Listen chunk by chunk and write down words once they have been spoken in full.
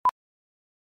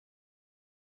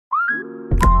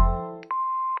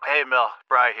Hey, Mel.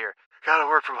 Bri here. Gotta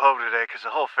work from home today because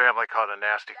the whole family caught a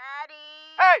nasty... Daddy!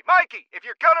 Hey, Mikey! If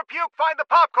you're gonna puke, find the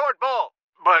popcorn bowl!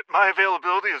 But my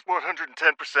availability is 110%.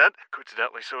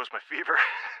 Coincidentally, so is my fever.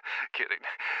 Kidding.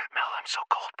 Mel, I'm so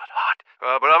cold but hot.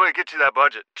 But I'm gonna get you that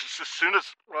budget just as soon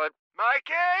as...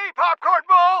 Mikey! Popcorn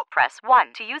bowl! Press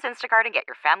 1 to use Instacart and get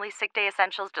your family's sick day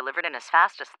essentials delivered in as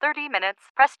fast as 30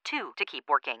 minutes. Press 2 to keep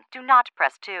working. Do not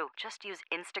press 2. Just use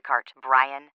Instacart,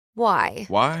 Brian. Why?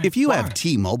 Why? If you have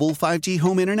T-Mobile 5G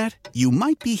home internet, you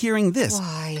might be hearing this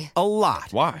Why? a lot.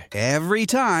 Why? Every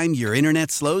time your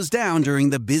internet slows down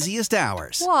during the busiest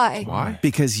hours. Why? Why?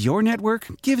 Because your network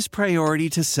gives priority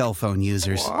to cell phone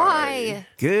users. Why?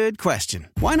 Good question.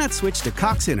 Why not switch to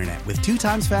Cox Internet with 2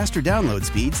 times faster download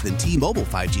speeds than T-Mobile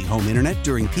 5G home internet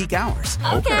during peak hours?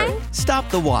 Okay. Stop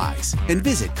the whys and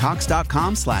visit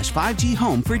cox.com/5G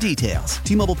home for details.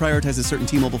 T-Mobile prioritizes certain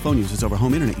T-Mobile phone users over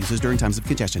home internet users during times of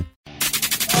congestion.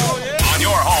 On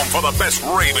your home for the best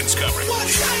Ravens coverage.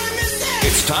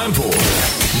 It's time for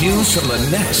News from the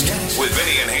Nest with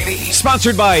Vinny and Haney.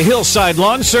 Sponsored by Hillside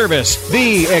Lawn Service,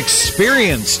 the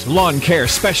experienced lawn care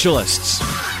specialists.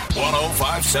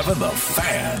 1057 The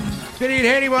Fan. Vinny and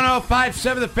Haney,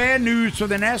 1057 The Fan. News from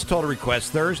the Nest. Total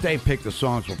request Thursday. Pick the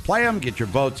songs, we'll play them. Get your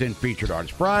votes in. Featured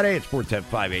Artist Friday. It's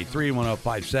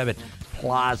 410-583-1057.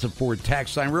 Plaza Ford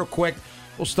text line. Real quick,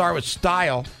 we'll start with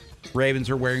style. Ravens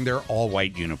are wearing their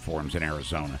all-white uniforms in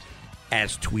Arizona,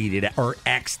 as tweeted or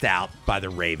X'd out by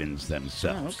the Ravens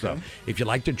themselves. So if you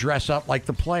like to dress up like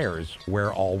the players,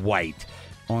 wear all white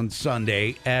on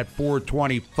Sunday at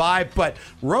 4:25. But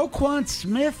Roquan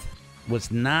Smith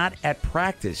was not at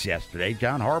practice yesterday.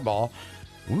 John Harbaugh,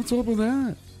 what's up with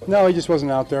that? No, he just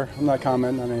wasn't out there. I'm not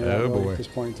commenting on any of that boy. at this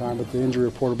point in time, but the injury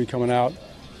report will be coming out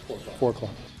 4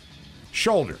 o'clock.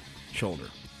 Shoulder.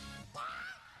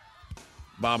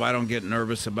 Bob, I don't get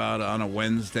nervous about it on a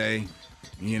Wednesday.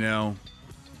 You know,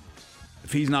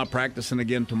 if he's not practicing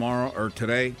again tomorrow or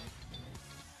today,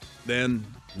 then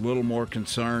a little more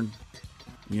concerned.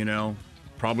 You know,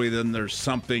 probably then there's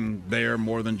something there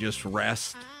more than just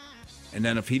rest. And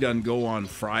then if he doesn't go on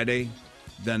Friday,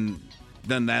 then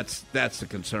that's the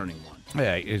concerning one.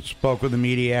 Yeah, he spoke with the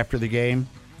media after the game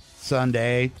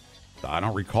Sunday. I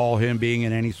don't recall him being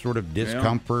in any sort of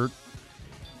discomfort.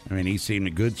 I mean, he seemed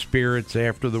in good spirits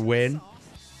after the win.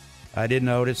 I did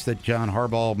notice that John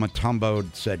Harbaugh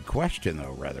Matumbo said question,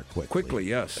 though, rather quickly. Quickly,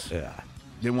 yes. Yeah.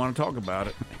 Didn't want to talk about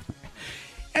it.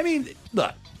 I mean,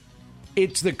 look,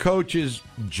 it's the coach's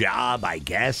job, I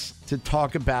guess, to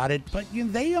talk about it, but you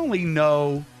know, they only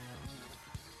know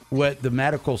what the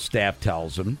medical staff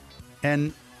tells them.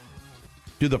 And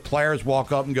do the players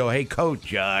walk up and go, hey,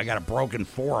 coach, I got a broken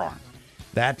forearm?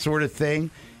 That sort of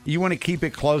thing. You want to keep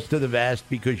it close to the vest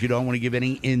because you don't want to give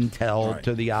any intel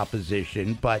to the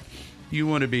opposition, but you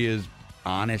want to be as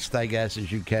honest, I guess,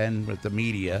 as you can with the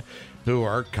media, who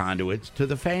are conduits to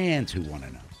the fans who want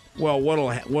to know. Well,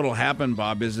 what'll happen,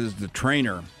 Bob, is the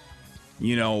trainer,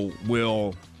 you know,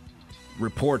 will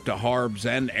report to Harbs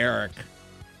and Eric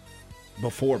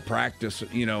before practice.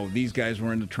 You know, these guys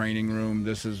were in the training room.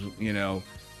 This is, you know,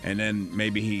 and then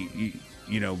maybe he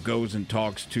you know, goes and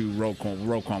talks to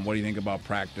Roquan, what do you think about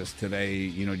practice today?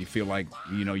 You know, do you feel like,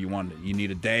 you know, you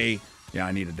need a day? Yeah,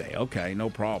 I need a day. Okay, no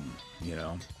problem, you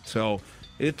know. So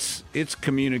it's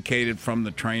communicated from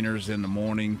the trainers in the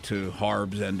morning to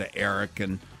Harbs and to Eric,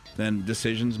 and then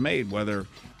decisions made whether,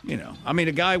 you know. I mean,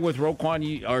 a guy with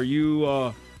Roquan, are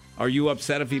you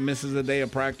upset if he misses a day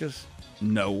of practice?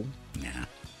 No. Yeah.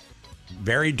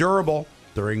 Very durable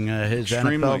during his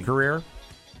NFL career.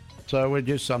 So it's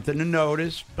just something to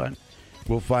notice, but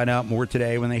we'll find out more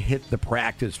today when they hit the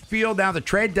practice field. Now, the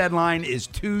trade deadline is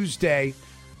Tuesday,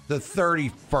 the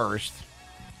 31st.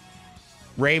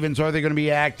 Ravens, are they going to be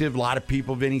active? A lot of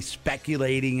people, Vinny,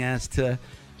 speculating as to,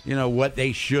 you know, what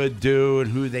they should do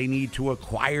and who they need to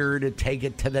acquire to take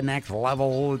it to the next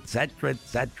level, et cetera, et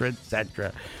cetera, et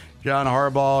cetera. John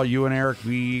Harbaugh, you and Eric,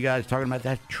 you guys talking about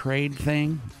that trade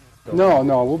thing? No,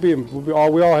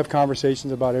 we all have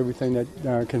conversations about everything that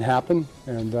can happen,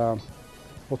 and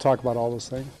we'll talk about all those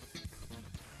things.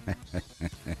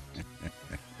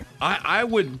 I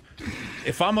would,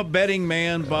 if I'm a betting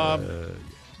man, Bob,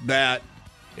 that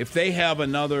if they have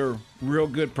another real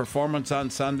good performance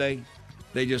on Sunday,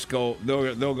 they just go,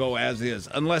 they'll go as is,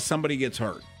 unless somebody gets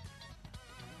hurt.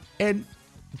 And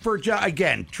for John,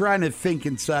 again, trying to think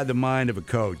inside the mind of a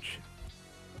coach,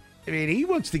 I mean, he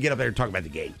wants to get up there and talk about the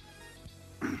game.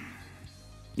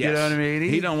 Yes. You know what I mean?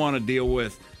 He don't want to deal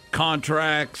with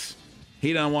contracts.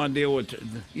 He don't want to deal with,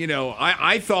 you know,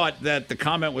 I thought that the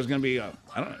comment was going to be, I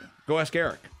don't know, Go ask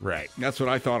Eric. Right. That's what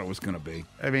I thought it was going to be.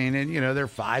 I mean, and, they're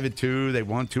 5-2. They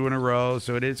won 2 in a row,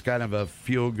 so it is kind of a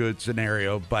feel-good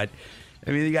scenario. But,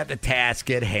 I mean, you got the task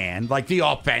at hand, like the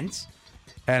offense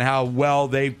and how well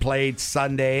they played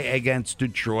Sunday against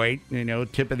Detroit.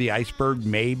 Tip of the iceberg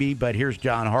maybe, but here's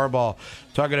John Harbaugh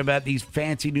talking about these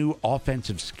fancy new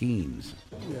offensive schemes.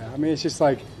 Yeah, I mean, it's just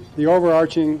like the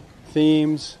overarching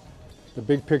themes, the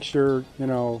big picture, I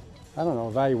don't know,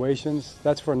 evaluations,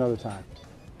 that's for another time.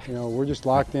 We're just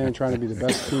locked in and trying to be the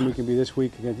best team we can be this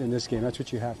week in this game. That's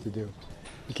what you have to do.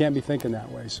 You can't be thinking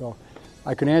that way. So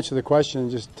I can answer the question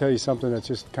and just tell you something that's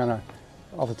just kind of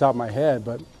off the top of my head,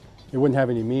 but it wouldn't have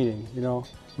any meaning.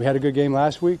 We had a good game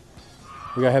last week.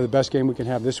 We got to have the best game we can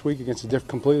have this week against a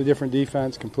completely different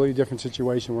defense, completely different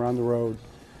situation. We're on the road.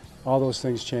 All those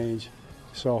things change.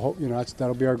 So,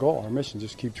 that'll be our goal, our mission.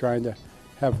 Just keep trying to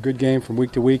have a good game from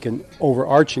week to week and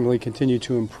overarchingly continue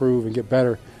to improve and get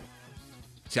better.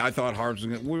 See, I thought Harbs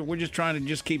was going to – we're just trying to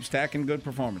just keep stacking good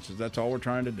performances. That's all we're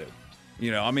trying to do.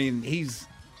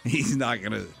 He's not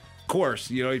going to – of course,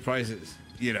 he probably says,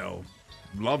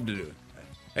 love to do it.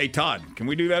 Hey, Todd, can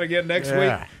we do that again next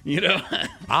week?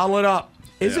 I'll it up.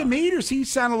 Is it me or does he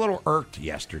sound a little irked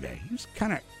yesterday? He was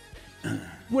kind of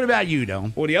 – what about you,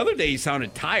 Dome? Well, the other day he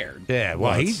sounded tired. Yeah,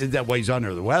 well, he did that way. He's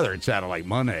under the weather. It sounded like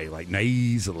Monday, like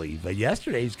nasally. But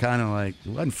yesterday he's kind of like,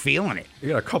 wasn't feeling it. We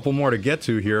got a couple more to get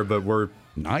to here, but we're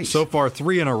so far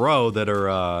 3 in a row that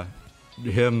are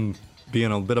him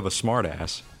being a bit of a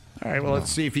smartass. All right, well,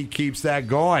 let's see if he keeps that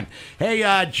going.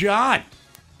 Hey, John.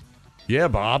 Yeah,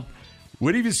 Bob.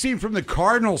 What have you seen from the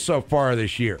Cardinals so far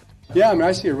this year? Yeah, I mean,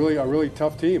 I see a really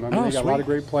tough team. I mean, they got a lot of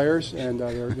great players, and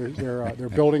they're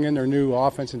building in their new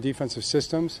offense and defensive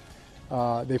systems.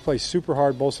 They play super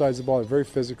hard, both sides of the ball. They're very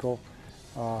physical.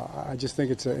 I just think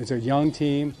it's a young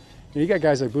team. You got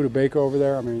guys like Budda Baker over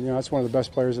there. I mean, that's one of the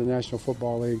best players in the National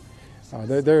Football League.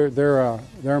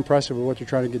 They're impressive with what they're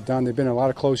trying to get done. They've been in a lot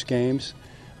of close games.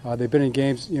 They've been in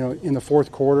games, in the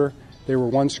fourth quarter. They were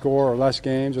one score or less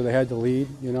games, or they had to lead,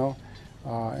 and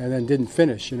then didn't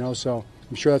finish, So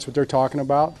I'm sure that's what they're talking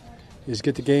about, is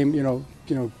get the game,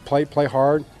 play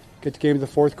hard, get the game to the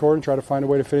fourth quarter, and try to find a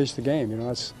way to finish the game.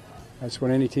 That's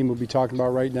what any team would be talking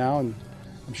about right now, and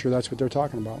I'm sure that's what they're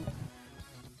talking about.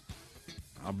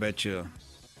 I'll bet you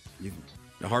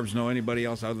the Harbs know anybody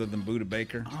else other than Budda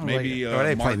Baker. Oh, maybe are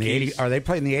they playing Marquise. Are they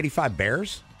playing the 85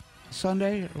 Bears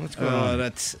Sunday? What's going on?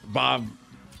 That's Bob.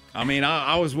 I mean,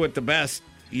 I was with the best,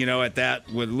 at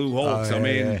that with Lou Holtz.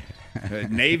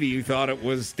 Navy, you thought it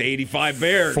was the 85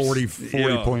 Bears. 40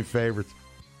 point favorites.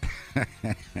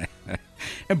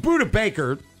 And Budda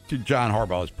Baker, to John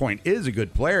Harbaugh's point, is a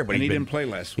good player, but he didn't play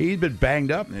last week. He's been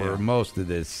banged up for most of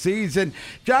this season.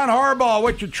 John Harbaugh,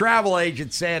 what's your travel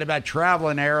agent saying about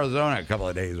traveling to Arizona a couple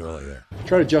of days early there?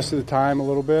 Try to adjust to the time a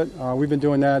little bit. We've been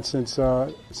doing that since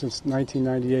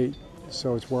 1998,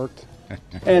 so it's worked.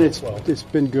 And it's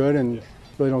been good, and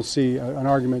really don't see an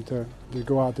argument to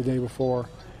go out the day before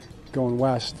going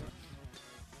west.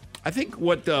 I think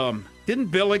what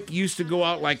didn't Billick used to go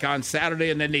out like on Saturday,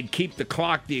 and then they'd keep the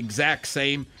clock the exact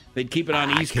same. They'd keep it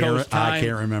on East Coast time. I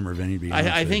can't remember Vinny being.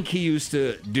 I think he used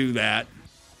to do that.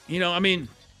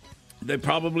 They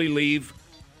probably leave,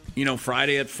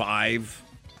 Friday at 5,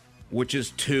 which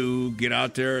is 2. Get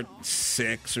out there at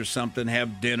 6 or something.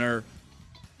 Have dinner.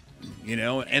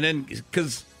 And then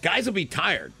because guys will be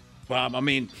tired, Bob.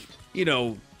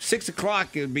 6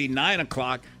 o'clock, it would be 9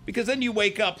 o'clock, because then you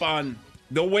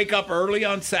they'll wake up early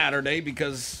on Saturday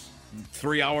because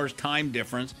 3 hours time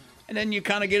difference, and then you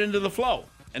kind of get into the flow.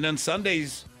 And then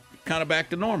Sunday's kind of back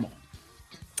to normal.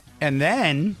 And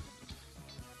then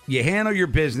you handle your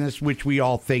business, which we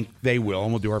all think they will,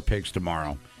 and we'll do our picks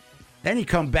tomorrow. Then you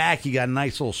come back, you got a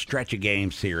nice little stretch of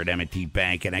games here at M&T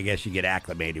Bank, and I guess you get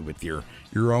acclimated with your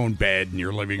own bed and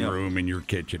your living room and your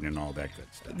kitchen and all that good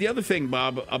stuff. The other thing,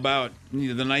 Bob, about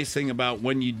the nice thing about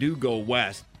when you do go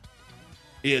west,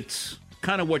 it's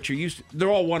kind of what you're used to. They're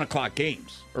all 1 o'clock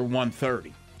games or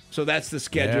 1:30. So that's the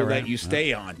schedule that you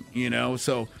stay on,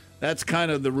 So that's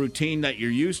kind of the routine that you're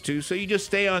used to. So you just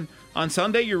stay on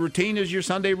Sunday. Your routine is your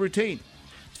Sunday routine.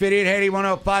 Vinny and Haney,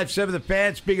 105.7 The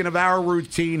Fan. Speaking of our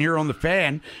routine here on The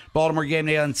Fan, Baltimore Game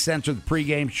Day Uncensored, the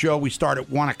pregame show. We start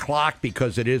at 1 o'clock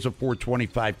because it is a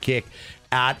 4:25 kick.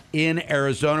 out in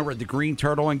Arizona. We're at the Green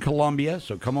Turtle in Columbia,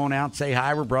 so come on out, say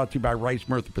hi. We're brought to you by Rice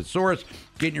Murtha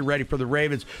getting you ready for the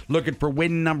Ravens. Looking for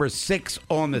win number 6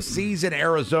 on the season.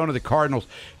 Arizona, the Cardinals,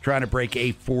 trying to break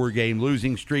a 4-game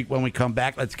losing streak. When we come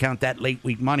back, let's count that late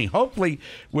week money, hopefully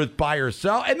with buy or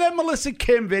sell. And then Melissa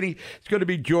Kim, Vinny, is going to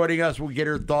be joining us. We'll get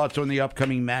her thoughts on the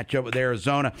upcoming matchup with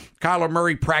Arizona. Kyler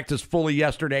Murray practiced fully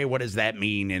yesterday. What does that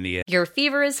mean in the end? Your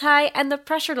fever is high and the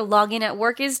pressure to log in at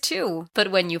work is too. But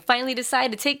when you finally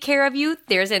decide to take care of you,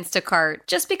 there's Instacart.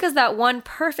 Just because that one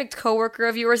perfect coworker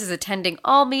of yours is attending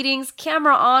all meetings,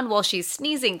 camera on while she's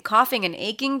sneezing, coughing, and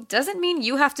aching, doesn't mean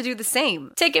you have to do the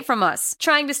same. Take it from us.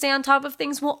 Trying to stay on top of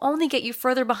things will only get you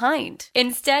further behind.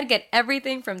 Instead, get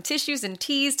everything from tissues and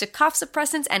teas to cough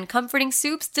suppressants and comforting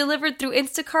soups delivered through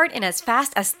Instacart in as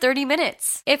fast as 30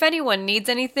 minutes. If anyone needs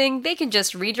anything, they can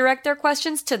just redirect their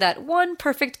questions to that one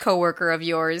perfect coworker of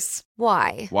yours.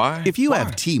 Why? Why? If you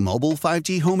have T-Mobile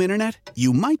 5G home internet,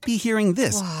 you might be hearing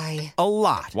this Why? a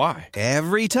lot. Why?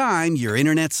 Every time your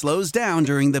internet slows down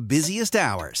during the busiest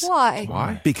hours. Why?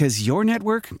 Why? Because your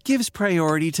network gives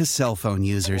priority to cell phone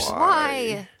users.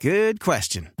 Why? Good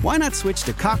question. Why not switch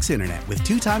to Cox Internet with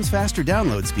 2 times faster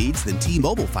download speeds than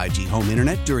T-Mobile 5G home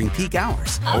internet during peak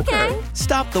hours? Okay.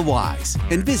 Stop the whys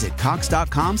and visit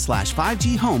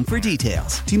cox.com/5G home for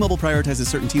details. T-Mobile prioritizes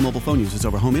certain T-Mobile phone users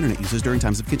over home internet users during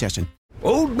times of congestion.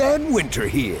 Old Man Winter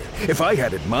here. If I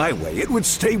had it my way, it would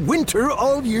stay winter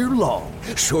all year long.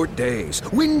 Short days,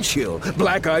 wind chill,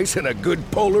 black ice, and a good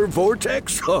polar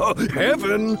vortex. Oh,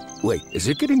 heaven. Wait, is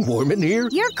it getting warm in here?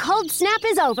 Your cold snap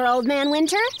is over, Old Man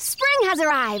Winter. Spring has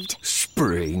arrived.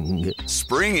 Spring.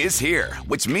 Spring is here,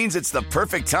 which means it's the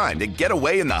perfect time to get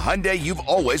away in the Hyundai you've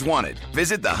always wanted.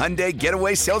 Visit the Hyundai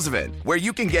Getaway Sales Event, where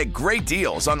you can get great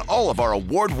deals on all of our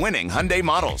award-winning Hyundai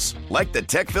models, like the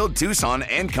tech-filled Tucson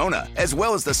and Kona, as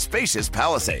well as the spacious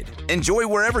Palisade. Enjoy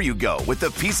wherever you go with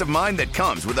the peace of mind that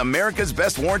comes with America's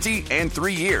best warranty and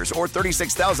 3 years or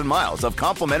 36,000 miles of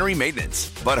complimentary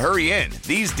maintenance. But hurry in,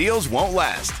 these deals won't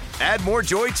last. Add more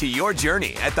joy to your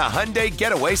journey at the Hyundai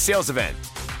Getaway Sales Event.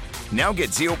 Now get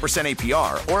 0%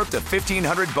 APR or up to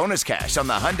 $1,500 bonus cash on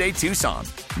the Hyundai Tucson.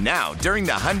 Now, during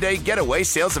the Hyundai Getaway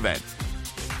Sales Event.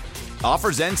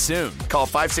 Offers end soon. Call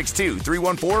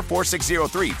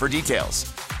 562-314-4603 for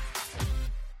details.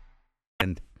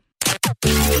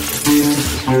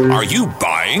 Are you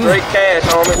buying? Great cash,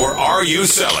 homie. Or are you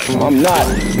selling? I'm not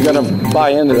gonna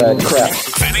buy into that crap.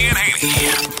 Vinny and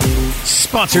Haney.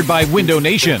 Sponsored by Window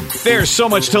Nation. There's so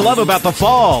much to love about the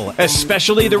fall,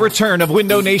 especially the return of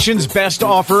Window Nation's best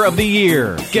offer of the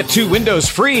year. Get 2 windows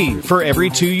free for every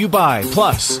 2 you buy.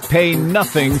 Plus, pay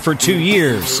nothing for 2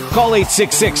 years. Call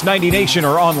 866-90Nation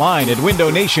or online at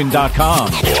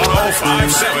windownation.com.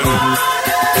 1057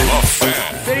 The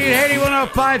Fan. Vinny and Haney,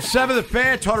 1057 The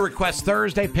Fan. Total Request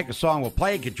Thursday. Pick a song, we'll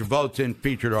play it. Get your votes in.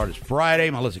 Featured Artist Friday.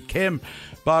 Melissa Kim.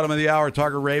 Bottom of the hour,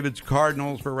 talking Ravens,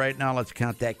 Cardinals. For right now, let's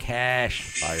count that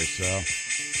cash. Buy or sell.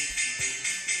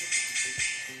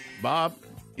 Bob,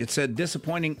 it said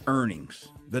disappointing earnings.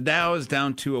 The Dow is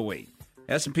down 208.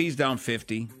 S&P's down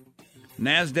 50.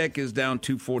 NASDAQ is down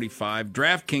 245.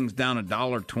 DraftKings down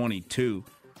 $1.22.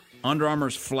 Under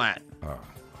Armour's flat,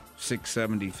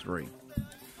 673.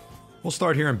 We'll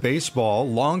start here in baseball.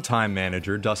 Longtime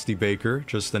manager Dusty Baker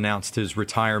just announced his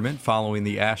retirement following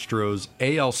the Astros'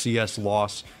 ALCS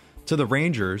loss to the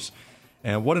Rangers.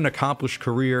 And what an accomplished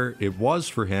career it was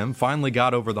for him. Finally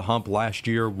got over the hump last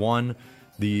year, won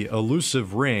the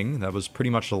elusive ring. That was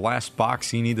pretty much the last box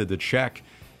he needed to check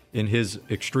in his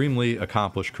extremely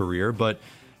accomplished career. But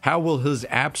how will his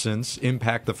absence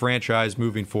impact the franchise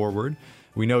moving forward?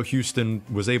 We know Houston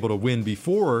was able to win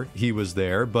before he was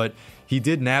there, but he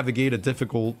did navigate a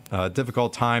difficult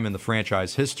time in the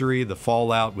franchise history, the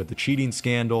fallout with the cheating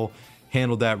scandal,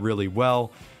 handled that really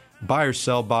well. Buy or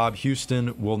sell, Bob,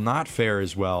 Houston will not fare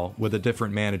as well with a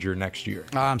different manager next year.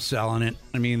 I'm selling it.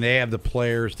 I mean, they have the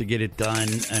players to get it done.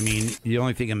 I mean, the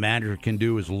only thing a manager can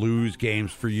do is lose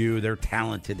games for you. They're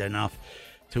talented enough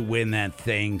to win that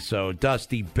thing. So,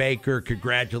 Dusty Baker,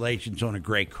 congratulations on a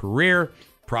great career.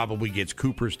 Probably gets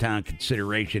Cooperstown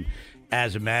consideration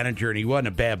as a manager, and he wasn't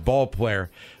a bad ball player.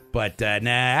 But,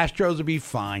 Astros will be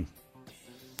fine.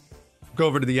 Go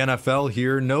over to the NFL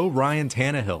here. No Ryan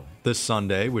Tannehill this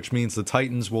Sunday, which means the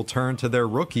Titans will turn to their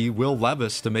rookie, Will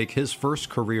Levis, to make his first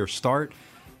career start.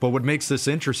 But what makes this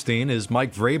interesting is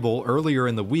Mike Vrabel earlier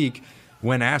in the week,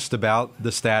 when asked about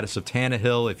the status of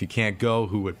Tannehill, if he can't go,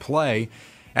 who would play,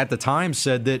 at the time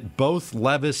said that both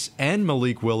Levis and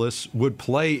Malik Willis would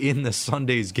play in this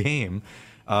Sunday's game.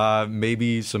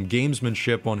 Maybe some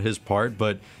gamesmanship on his part,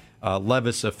 but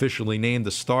Levis officially named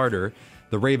the starter.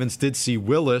 The Ravens did see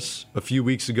Willis a few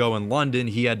weeks ago in London.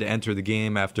 He had to enter the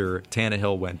game after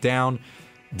Tannehill went down.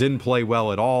 Didn't play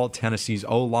well at all. Tennessee's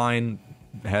O-line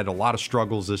had a lot of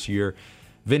struggles this year.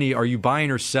 Vinny, are you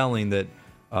buying or selling that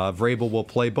Vrabel will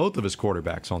play both of his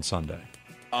quarterbacks on Sunday?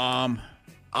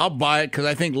 I'll buy it because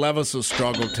I think Levis will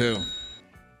struggle too.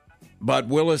 But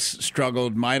Willis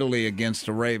struggled mightily against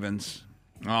the Ravens.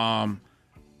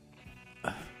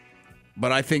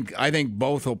 But I think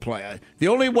both will play. The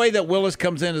only way that Willis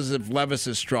comes in is if Levis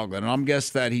is struggling, and I'm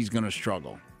guessing that he's going to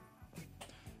struggle.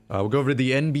 We'll go over to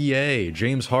the NBA.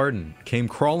 James Harden came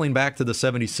crawling back to the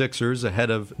 76ers ahead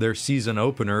of their season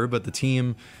opener, but the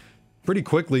team pretty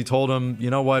quickly told him, you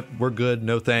know what, we're good,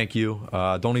 no thank you.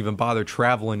 Don't even bother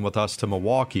traveling with us to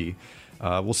Milwaukee.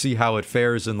 We'll see how it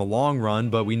fares in the long run,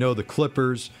 but we know the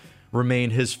Clippers remain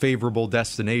his favorable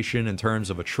destination in terms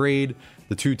of a trade.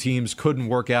 The two teams couldn't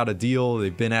work out a deal.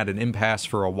 They've been at an impasse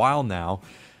for a while now.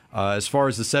 As far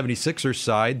as the 76ers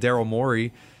side, Daryl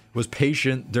Morey was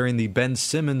patient during the Ben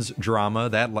Simmons drama.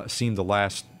 That seemed to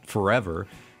last forever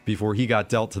before he got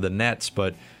dealt to the Nets.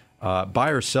 But buy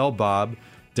or sell, Bob,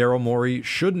 Daryl Morey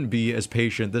shouldn't be as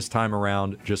patient this time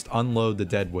around. Just unload the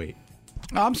dead weight.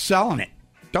 I'm selling it.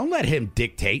 Don't let him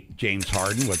dictate, James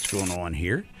Harden, what's going on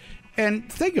here.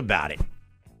 And think about it.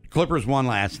 Clippers won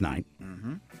last night.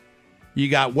 Mm-hmm. You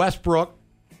got Westbrook.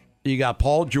 You got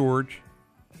Paul George.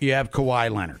 You have Kawhi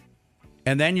Leonard.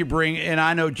 And then you bring, and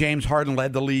I know James Harden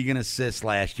led the league in assists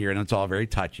last year, and it's all very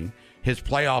touching. His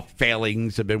playoff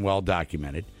failings have been well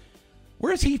documented.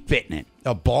 Where's he fitting it?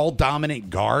 A ball-dominant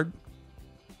guard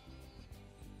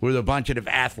with a bunch of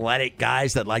athletic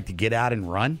guys that like to get out and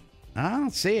run? I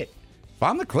don't see it. If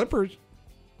I'm the Clippers,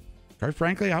 quite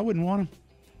frankly, I wouldn't want him.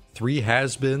 3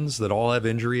 has-beens that all have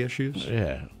injury issues?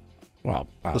 Yeah. Well,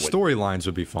 the storylines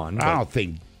would be fun. I don't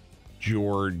think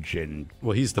George and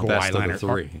well, he's the Kawhi best Leonard of the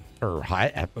 3. Or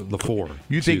the 4.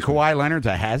 You think Kawhi Leonard's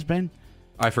a has-been?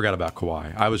 I forgot about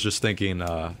Kawhi. I was just thinking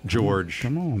George.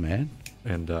 Come on, man.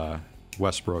 And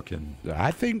Westbrook. And I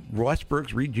think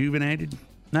Westbrook's rejuvenated.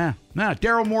 Nah.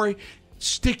 Daryl Morey,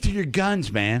 stick to your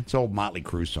guns, man. It's an old Motley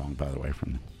Crue song, by the way,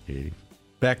 from the 80s.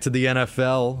 Back to the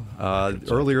NFL.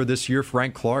 Earlier this year,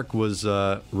 Frank Clark was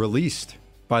released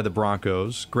by the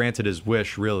Broncos. Granted his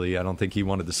wish, really. I don't think he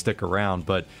wanted to stick around,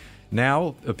 but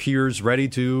now appears ready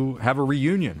to have a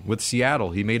reunion with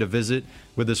Seattle. He made a visit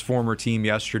with his former team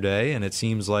yesterday, and it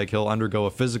seems like he'll undergo a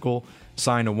physical,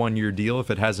 sign a 1-year deal if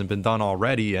it hasn't been done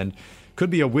already, and could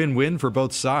be a win-win for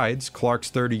both sides. Clark's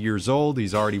 30 years old.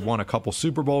 He's already won a couple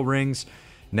Super Bowl rings.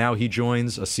 Now he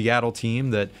joins a Seattle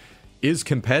team that is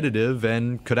competitive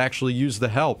and could actually use the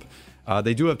help.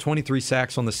 They do have 23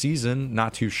 sacks on the season,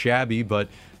 not too shabby, but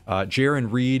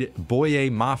Jaron Reed, Boye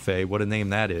Mafe, what a name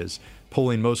that is,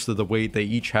 pulling most of the weight. They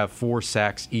each have 4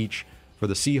 sacks each for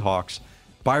the Seahawks.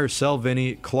 Buy or sell,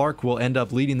 Vinny, Clark will end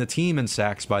up leading the team in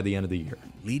sacks by the end of the year.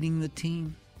 Leading the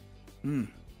team?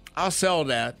 I'll sell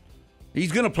that.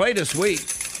 He's going to play this week.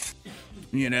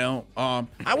 You know,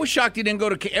 I was shocked he didn't go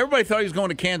to. Everybody thought he was going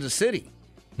to Kansas City,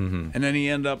 and then he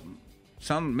ended up.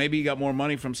 Maybe he got more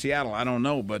money from Seattle. I don't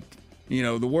know, but you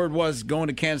know, the word was going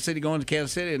to Kansas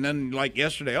City, and then like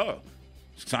yesterday,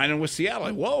 signing with Seattle.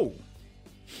 Like, whoa.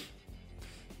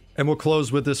 And we'll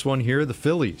close with this one here: the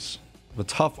Phillies. A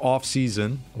tough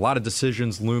offseason, a lot of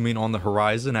decisions looming on the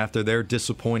horizon after their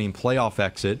disappointing playoff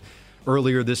exit.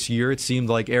 Earlier this year, it seemed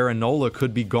like Aaron Nola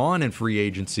could be gone in free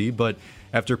agency, but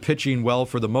after pitching well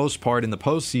for the most part in the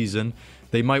postseason,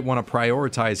 they might want to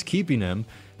prioritize keeping him.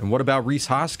 And what about Rhys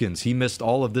Hoskins? He missed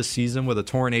all of this season with a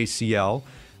torn ACL,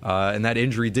 and that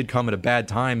injury did come at a bad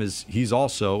time as he's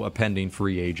also a pending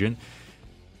free agent.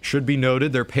 Should be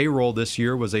noted, their payroll this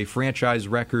year was a franchise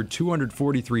record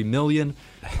 $243 million.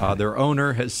 Their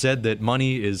owner has said that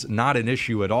money is not an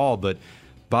issue at all, but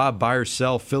Bob, buy or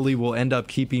sell, Philly will end up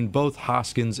keeping both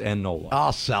Hoskins and Nola.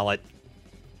 I'll sell it.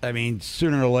 I mean,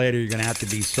 sooner or later, you're going to have to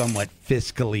be somewhat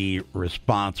fiscally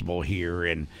responsible here.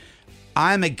 And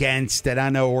I'm against, and I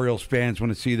know Orioles fans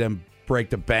want to see them break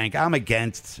the bank. I'm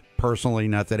against, personally,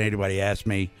 not that anybody asked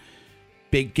me,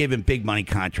 giving big money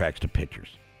contracts to pitchers.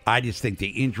 I just think the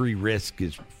injury risk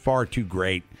is far too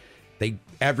great.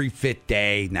 Every 5th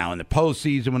day, now in the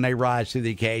postseason when they rise to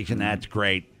the occasion, that's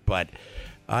great. But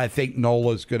I think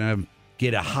Nola's going to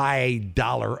get a high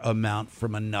dollar amount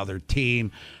from another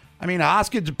team. I mean,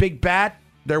 Hoskins a big bat.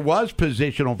 There was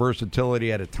positional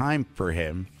versatility at a time for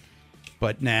him.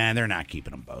 But, they're not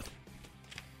keeping them both.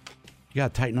 You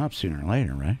got to tighten up sooner or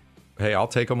later, right? Hey, I'll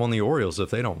take them on the Orioles if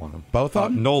they don't want them. Both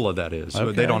of them? Nola, that is.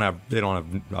 Okay. They don't have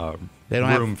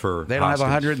room for They don't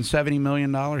Hoskins. have $170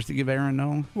 million to give Aaron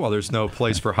Nola? Well, there's no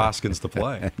place for Hoskins to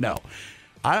play. No.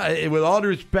 With all due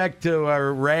respect to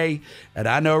Ray, and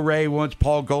I know Ray wants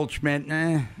Paul Goldschmidt.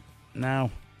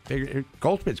 No.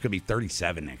 Goldschmidt's going to be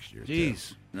 37 next year.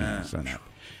 Jeez.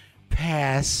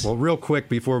 Pass. Well, real quick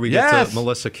before we get to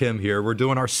Melissa Kim here, we're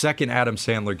doing our second Adam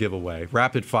Sandler giveaway.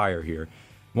 Rapid fire here.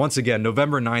 Once again,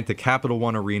 November 9th at Capital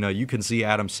One Arena, you can see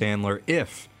Adam Sandler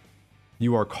if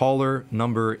you are caller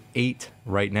number 8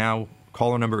 right now.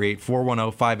 Caller number 8,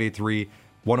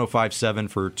 410-583-1057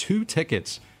 for 2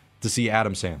 tickets to see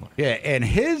Adam Sandler. Yeah, and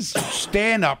his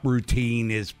stand-up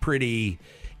routine is pretty,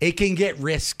 it can get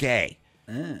risque.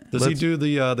 Does he do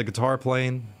the guitar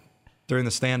playing during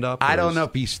the stand-up? I don't know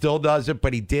if he still does it,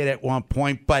 but he did at one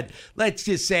point. But let's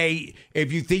just say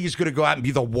if you think he's going to go out and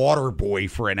be the water boy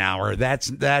for an hour, that's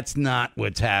not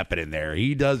what's happening there.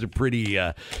 He does a pretty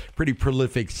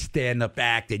prolific stand-up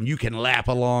act, and you can laugh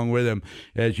along with him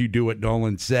as you do what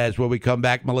Nolan says. When we come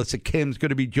back, Melissa Kim's going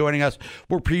to be joining us.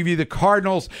 We'll preview the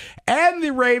Cardinals and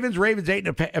the Ravens. Ravens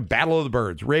 8.5 Battle of the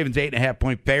Birds. Ravens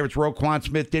 8.5-point favorites. Roquan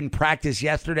Smith didn't practice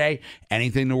yesterday.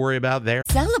 Anything to worry about there?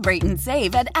 Celebrate and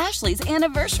save at Ashley's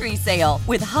Anniversary Sale.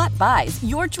 With Hot Buys,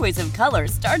 your choice of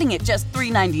colors starting at just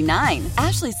 $3.99.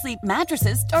 Ashley Sleep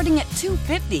mattresses starting at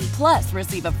 $2.50. Plus,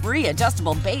 receive a free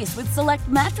adjustable base with select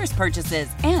mattress purchases.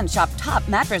 And shop top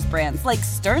mattress brands like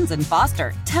Stearns &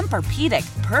 Foster,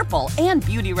 Tempur-Pedic, Purple, and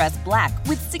Beautyrest Black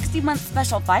with 60-month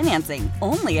special financing.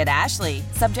 Only at Ashley.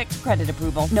 Subject to credit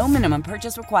approval. No minimum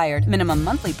purchase required. Minimum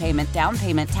monthly payment, down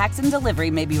payment, tax, and delivery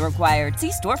may be required.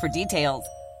 See store for details.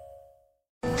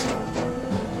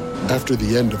 After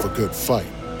the end of a good fight,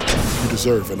 you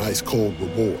deserve an ice-cold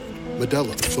reward.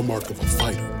 Modelo is the mark of a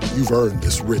fighter. You've earned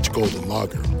this rich golden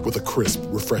lager with a crisp,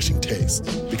 refreshing taste.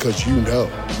 Because you know,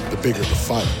 the bigger the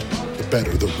fight, the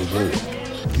better the reward.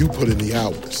 You put in the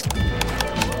hours,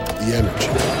 the energy,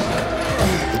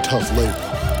 the tough labor.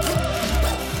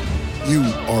 You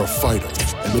are a fighter,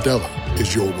 and Modelo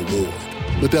is your reward.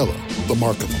 Modelo, the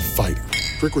mark of a fighter.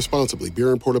 Drink responsibly. Beer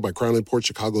imported by Crown Imports,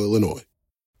 Chicago, Illinois.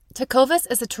 Tecovas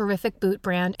is a terrific boot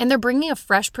brand, and they're bringing a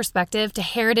fresh perspective to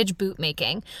heritage boot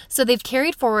making. So they've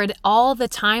carried forward all the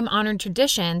time-honored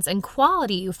traditions and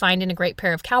quality you find in a great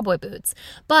pair of cowboy boots,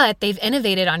 but they've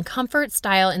innovated on comfort,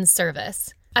 style, and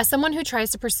service. As someone who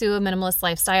tries to pursue a minimalist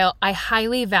lifestyle, I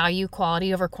highly value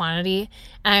quality over quantity,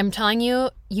 and I'm telling you,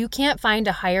 you can't find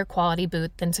a higher quality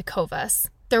boot than Tecovas.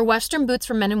 Their Western boots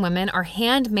for men and women are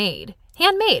handmade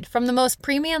from the most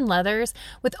premium leathers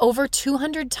with over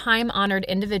 200 time-honored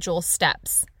individual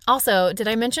steps. Also, did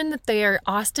I mention that they are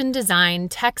Austin-designed,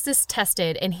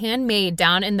 Texas-tested, and handmade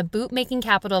down in the boot-making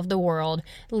capital of the world,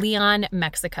 Leon,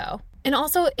 Mexico. And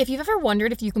also, if you've ever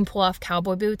wondered if you can pull off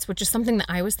cowboy boots, which is something that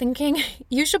I was thinking,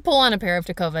 you should pull on a pair of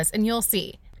Tecovas and you'll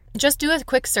see. Just do a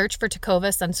quick search for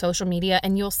Tecovas on social media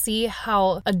and you'll see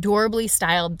how adorably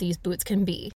styled these boots can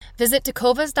be. Visit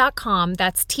tecovas.com,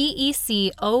 that's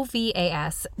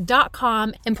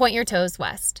TECOVAS.com, and point your toes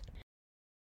west.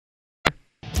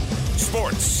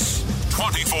 Sports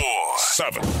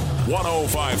 24/7.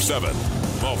 105.7.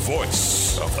 The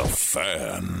voice of the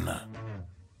fan.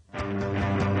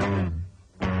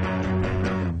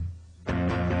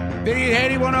 Vinny and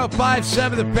Haney,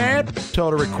 105.7 The Fan.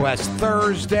 Total Request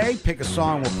Thursday. Pick a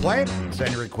song, we'll play it.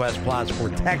 Send your request, Plaza for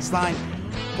text line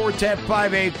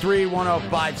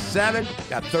 410-583-1057.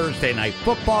 Got Thursday night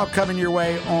football coming your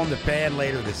way on The Fan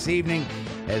later this evening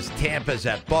as Tampa's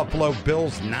at Buffalo.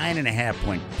 Bills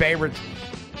 9.5-point favorites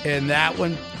in that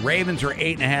one. Ravens are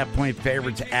 8.5-point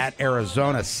favorites at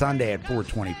Arizona Sunday at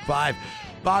 4:25.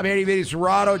 Bob Haney, Vinny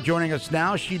Serrato joining us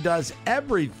now. She does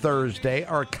every Thursday,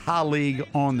 our colleague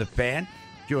on The Fan,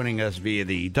 joining us via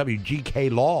the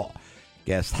WGK Law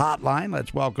guest hotline.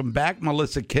 Let's welcome back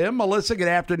Melissa Kim. Melissa, good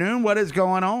afternoon. What is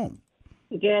going on?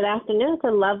 Good afternoon. It's a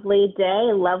lovely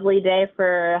day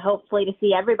for hopefully to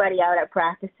see everybody out at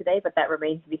practice today, but that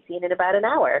remains to be seen in about an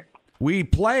hour. We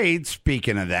played,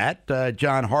 speaking of that,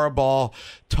 John Harbaugh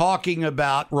talking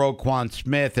about Roquan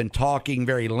Smith and talking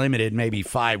very limited, maybe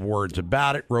 5 words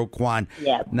about it. Roquan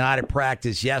not at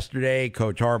practice yesterday.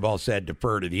 Coach Harbaugh said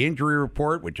defer to the injury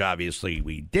report, which obviously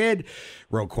we did.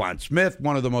 Roquan Smith,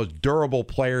 one of the most durable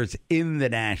players in the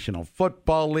National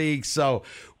Football League. So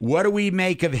what do we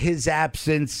make of his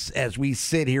absence as we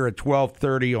sit here at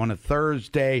 12:30 on a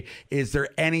Thursday? Is there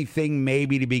anything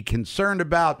maybe to be concerned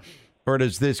about? Or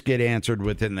does this get answered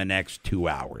within the next 2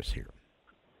 hours here?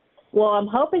 Well, I'm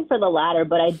hoping for the latter,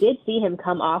 but I did see him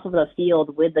come off of the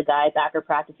field with the guys after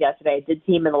practice yesterday. I did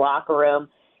see him in the locker room.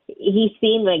 He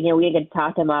seemed like, we didn't get to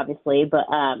talk to him, obviously, but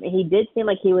he did seem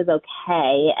like he was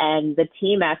okay. And the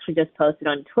team actually just posted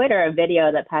on Twitter a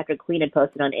video that Patrick Queen had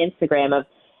posted on Instagram of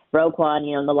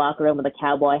Roquan, in the locker room with a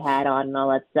cowboy hat on and all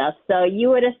that stuff. So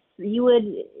your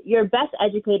best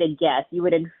educated guess, you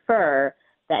would infer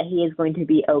that he is going to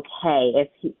be okay if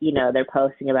they're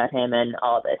posting about him and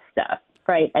all this stuff.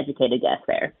 Right, educated guess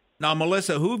there. Now,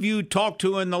 Melissa, who have you talked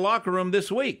to in the locker room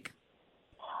this week?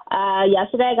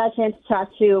 Yesterday, I got a chance to talk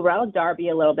to Ronald Darby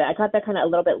a little bit. I got there kind of a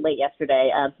little bit late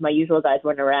yesterday. My usual guys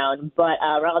weren't around. But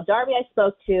Ronald Darby I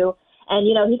spoke to, and,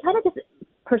 he kind of just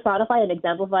personified and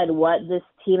exemplified what this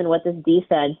team and what this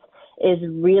defense is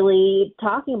really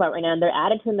talking about right now, and their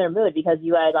attitude and their mood, because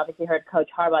you guys obviously heard Coach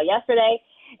Harbaugh yesterday.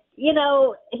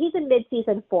 He's in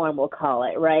mid-season form, we'll call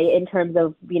it, right, in terms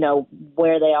of,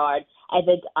 where they are. I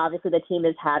think, obviously, the team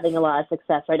is having a lot of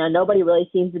success right now. Nobody really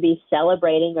seems to be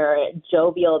celebrating or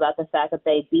jovial about the fact that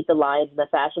they beat the Lions in the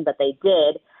fashion that they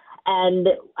did. And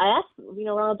I asked,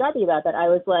 Ronald Darby about that. I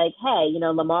was like, hey,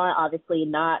 Lamar obviously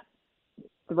not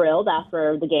thrilled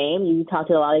after the game. You talked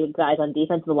to a lot of guys on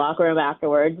defense in the locker room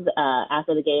afterwards,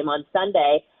 after the game on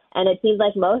Sunday. And it seems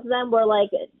like most of them were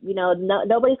like,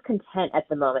 nobody's content at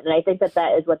the moment. And I think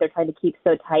that is what they're trying to keep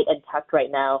so tight and tucked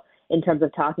right now in terms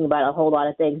of talking about a whole lot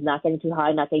of things, not getting too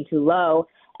high, not getting too low.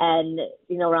 And,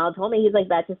 Ronald told me, he's like,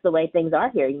 that's just the way things are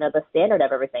here, the standard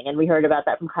of everything. And we heard about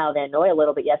that from Kyle Van Noy a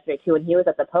little bit yesterday, too, when he was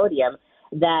at the podium,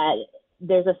 that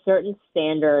there's a certain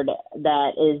standard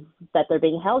that they're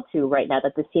being held to right now,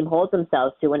 that this team holds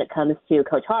themselves to when it comes to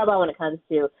Coach Harbaugh, when it comes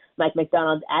to Mike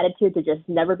McDonald's attitude to just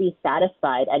never be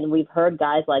satisfied. And we've heard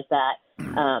guys like that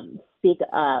speak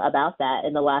about that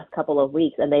in the last couple of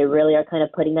weeks, and they really are kind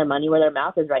of putting their money where their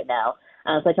mouth is right now.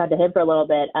 So I talked to him for a little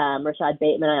bit. Rashad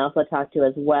Bateman I also talked to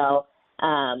as well.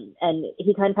 And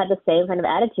he kind of had the same kind of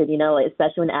attitude,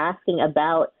 especially when asking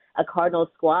about a Cardinals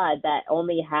squad that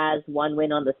only has one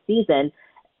win on the season.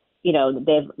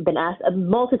 They've been asked a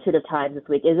multitude of times this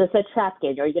week, is this a trap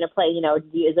game? Are you going to play,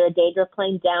 is there a danger of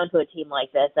playing down to a team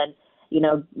like this? And,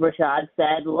 Rashad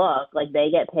said, look, like, they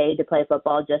get paid to play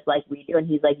football just like we do. And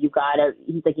he's like,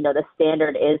 the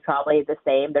standard is probably the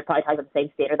same. They're probably talking about the same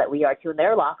standard that we are too in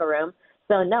their locker room.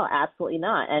 So, no, absolutely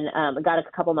not. And I got a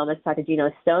couple moments to talk to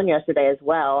Geno Stone yesterday as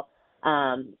well.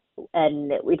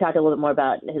 And we talked a little bit more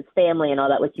about his family and all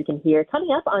that, which you can hear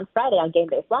coming up on Friday on Game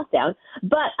Day Lockdown.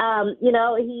 But, I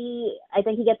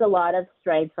think he gets a lot of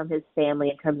strength from his family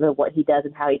in terms of what he does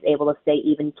and how he's able to stay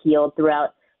even-keeled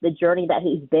throughout the journey that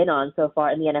he's been on so far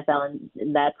in the NFL,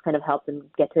 and that's kind of helped him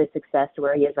get to his success to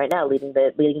where he is right now, leading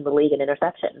the league in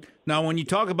interceptions. Now, when you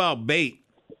talk about Bate,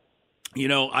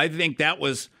 I think that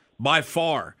was by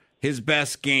far his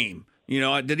best game.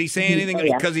 Did he say anything?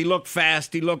 Because he looked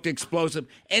fast, he looked explosive,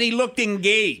 and he looked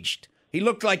engaged. He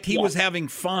looked like he was having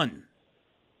fun.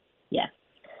 Yeah.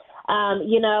 I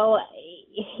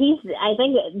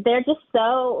think they're just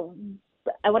so,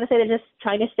 I want to say they're just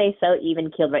trying to stay so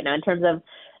even-keeled right now in terms of,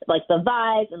 like, the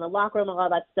vibes and the locker room and all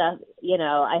that stuff.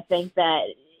 I think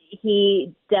that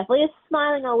he definitely is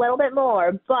smiling a little bit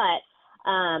more, but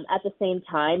at the same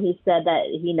time, he said that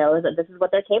he knows that this is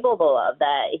what they're capable of,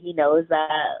 that he knows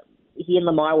that he and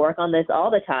Lamar work on this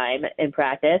all the time in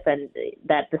practice, and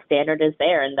that the standard is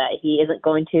there, and that he isn't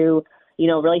going to,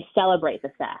 really celebrate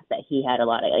the fact that he had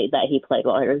that he played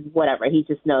well or whatever. He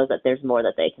just knows that there's more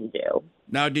that they can do.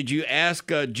 Now, did you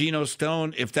ask Geno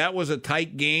Stone if that was a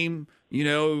tight game?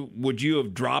 Would you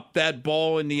have dropped that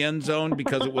ball in the end zone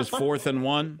because it was 4th and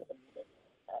 1?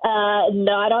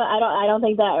 No, I don't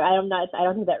think that. I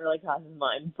don't think that really crosses his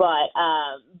mind. But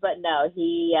no,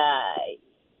 we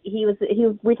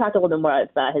talked a little bit more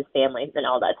about his family and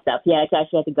all that stuff. Yeah, I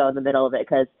actually had to go in the middle of it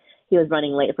because he was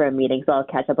running late for a meeting, so I'll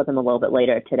catch up with him a little bit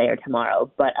later today or tomorrow.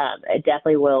 But it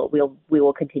definitely we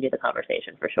will continue the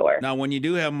conversation for sure. Now, when you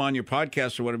do have him on your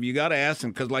podcast or whatever, you got to ask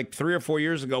him, because like 3 or 4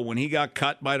 years ago when he got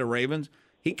cut by the Ravens,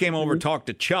 he came over and talked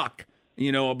to Chuck,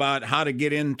 about how to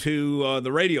get into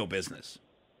the radio business.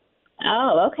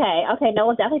 Oh, okay. Okay, no,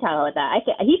 we'll definitely talk about that.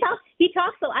 He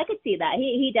talks, so I could see that.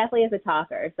 He definitely is a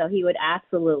talker, so he would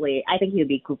absolutely, I think he would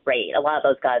be great. A lot of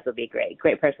those guys would be great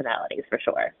personalities for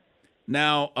sure.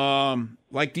 Now,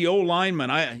 like the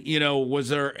O-lineman, was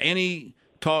there any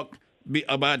talk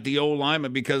about the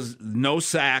O-lineman, because no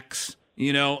sacks,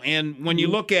 and when you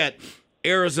look at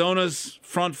Arizona's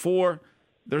front four,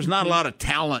 there's not a lot of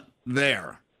talent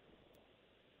there.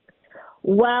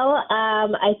 Well,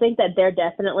 I think that they're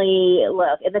definitely,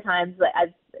 look, in the times that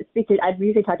I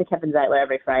usually talk to Kevin Zeitler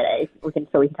every Friday,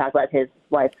 so we can talk about his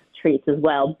wife's treats as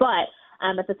well. But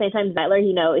at the same time, Zeitler,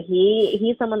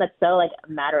 he's someone that's so, like,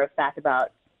 matter of fact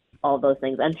about all those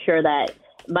things. I'm sure that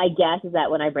my guess is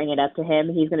that when I bring it up to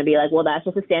him, he's going to be like, well, that's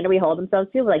just a standard we hold ourselves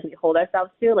to. Like, we hold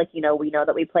ourselves to. Like, we know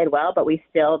that we played well, but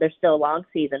there's still a long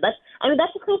season. That's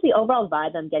just kind of the overall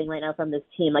vibe I'm getting right now from this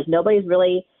team. Like, nobody's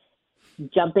really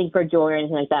jumping for joy or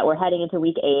anything like that. We're heading into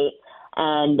week 8.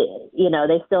 And,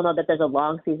 they still know that there's a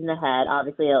long season ahead.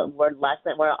 Obviously,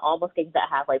 we're almost getting to that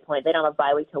halfway point. They don't have a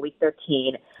bye week till week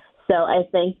 13. So I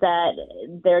think that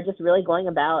they're just really going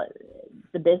about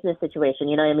the business situation,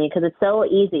 you know what I mean? Because it's so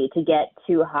easy to get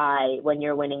too high when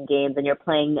you're winning games and you're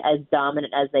playing as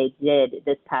dominant as they did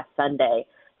this past Sunday.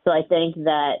 So I think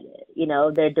that,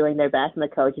 they're doing their best, and the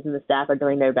coaches and the staff are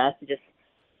doing their best to just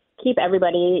keep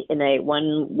everybody in a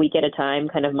 1 week at a time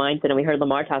kind of mindset. And we heard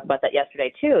Lamar talk about that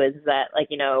yesterday too, is that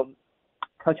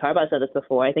Coach Harbaugh said this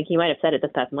before. I think he might have said it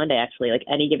this past Monday, actually, like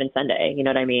any given Sunday, you know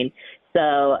what I mean?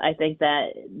 So I think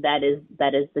that is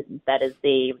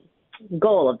the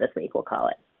goal of this week, we'll call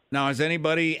it. Now, has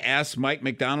anybody asked Mike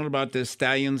McDonald about this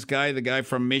Stallions guy, the guy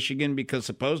from Michigan, because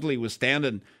supposedly he was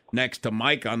standing next to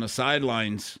Mike on the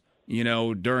sidelines,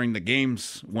 during the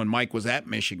games when Mike was at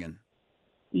Michigan?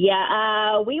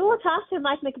 Yeah, we will talk to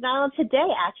Mike McDonald today,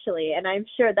 actually, and I'm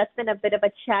sure that's been a bit of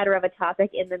a chatter of a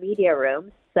topic in the media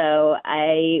room. So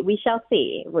we shall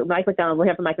see. Mike McDonald, we'll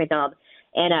hear from Mike McDonald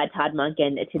and Todd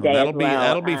Monken today as well.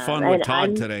 That'll be fun with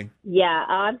Todd today. Yeah,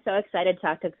 I'm so excited to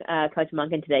talk to Coach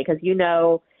Monken today because he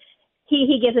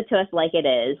gives it to us like it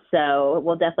is. So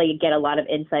we'll definitely get a lot of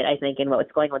insight, I think, in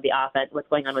what's going on with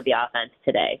the offense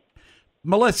today.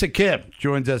 Melissa Kim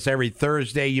joins us every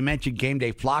Thursday. You mentioned Game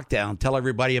Day Flockdown. Tell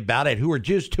everybody about it who are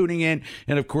just tuning in.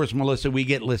 And, of course, Melissa, we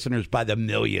get listeners by the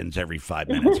millions every 5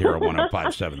 minutes here at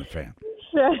 105.7 The Fan.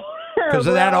 Sure. Because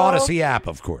of that Odyssey app,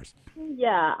 of course.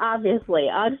 Yeah, obviously.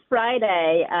 On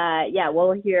Friday,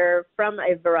 we'll hear from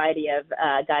a variety of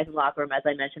guys in the locker room, as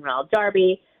I mentioned, Ronald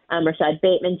Darby, Rashad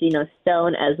Bateman, Geno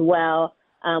Stone as well.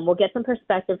 We'll get some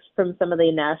perspectives from some of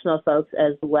the national folks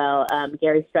as well.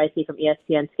 Gary Strikey from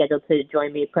ESPN scheduled to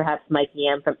join me, perhaps Mike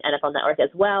Yam from NFL Network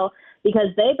as well, because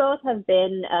they both have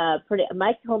been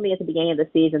Mike told me at the beginning of the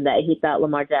season that he thought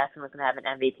Lamar Jackson was going to have an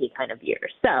MVP kind of year.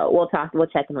 So we'll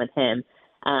check in with him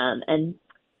and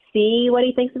see what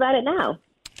he thinks about it now.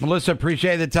 Melissa,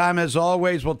 appreciate the time as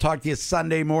always. We'll talk to you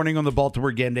Sunday morning on the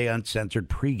Baltimore Game Day Uncensored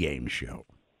pregame show.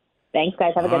 Thanks,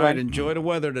 guys. Have a good one. All right, enjoy the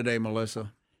weather today,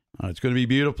 Melissa. It's going to be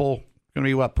beautiful. It's going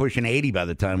to be, pushing 80 by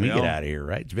the time we get out of here,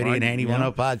 right? It's Vinny and Haney,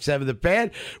 105.7 The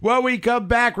Fan. When we come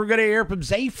back, we're going to hear from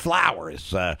Zay Flowers.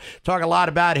 Talk a lot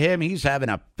about him. He's having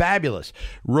a fabulous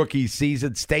rookie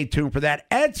season. Stay tuned for that.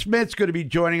 Ed Smith's going to be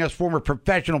joining us, former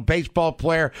professional baseball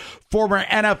player, former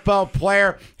NFL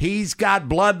player. He's got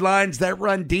bloodlines that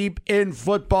run deep in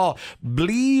football.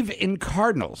 Believe in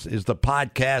Cardinals is the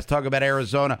podcast. Talk about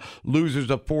Arizona, losers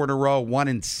of 4 in a row,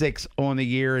 1-6 on the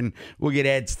year. And we'll get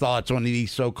Ed's thoughts on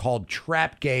these so-called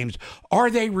trap games. Are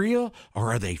they real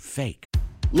or are they fake?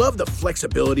 Love the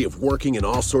flexibility of working in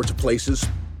all sorts of places?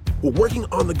 Well, working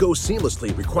on the go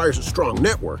seamlessly requires a strong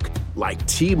network like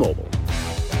T-Mobile.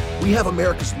 We have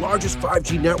America's largest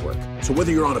 5G network, so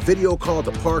whether you're on a video call at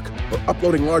the park or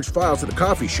uploading large files at the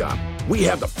coffee shop, we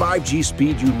have the 5G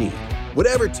speed you need.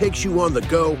 Whatever takes you on the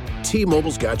go,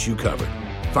 T-Mobile's got you covered.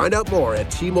 Find out more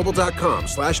at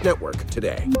T-Mobile.com/network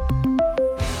today.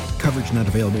 Coverage not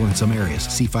available in some areas.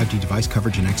 See 5G device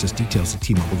coverage and access details at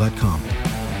T-Mobile.com.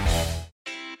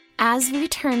 As we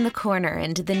turn the corner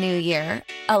into the new year,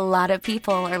 a lot of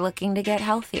people are looking to get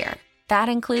healthier. That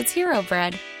includes Hero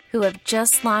Bread, who have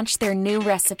just launched their new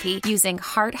recipe using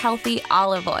heart-healthy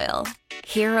olive oil.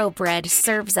 Hero Bread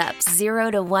serves up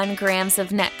 0 to 1 grams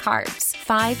of net carbs,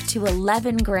 5 to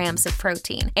 11 grams of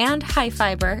protein, and high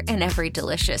fiber in every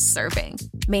delicious serving.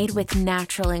 Made with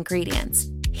natural ingredients,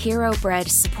 Hero Bread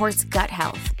supports gut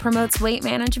health, promotes weight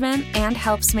management, and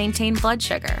helps maintain blood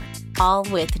sugar. All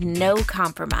with no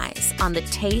compromise on the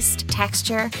taste,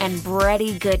 texture, and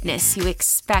bready goodness you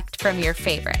expect from your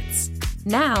favorites.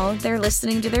 Now they're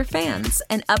listening to their fans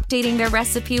and updating their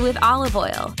recipe with olive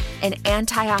oil, an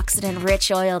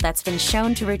antioxidant-rich oil that's been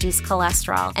shown to reduce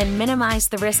cholesterol and minimize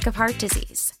the risk of heart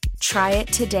disease. Try it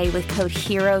today with code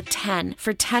HERO10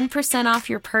 for 10% off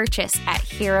your purchase at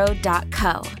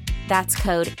hero.co. That's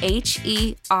code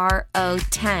HERO10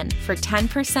 for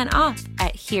 10% off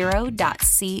at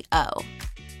hero.co.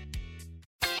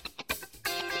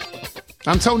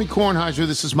 I'm Tony Kornheiser.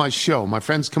 This is my show. My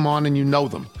friends come on and you know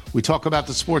them. We talk about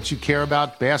the sports you care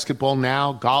about, basketball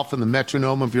now, golf, and the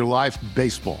metronome of your life,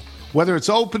 baseball. Whether it's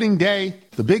opening day,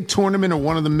 the big tournament, or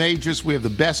one of the majors, we have the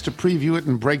best to preview it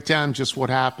and break down just what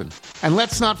happened. And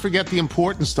let's not forget the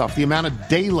important stuff, the amount of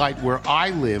daylight where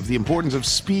I live, the importance of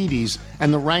speedies,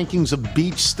 and the rankings of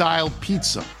beach-style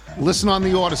pizza. Listen on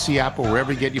the Odyssey app or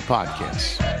wherever you get your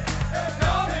podcasts.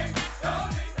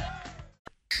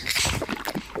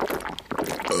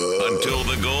 Until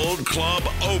the Gold Club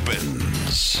opens.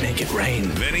 is Make it rain.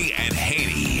 Vinny and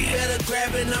Haney. Better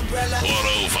grab an umbrella.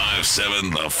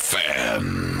 105.7 The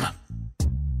Fan.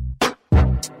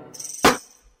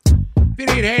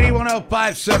 Vinny and Haney,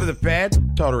 105.7 The Fan.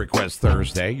 Total Request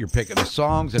Thursday. You're picking the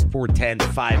songs at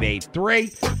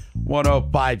 410-583.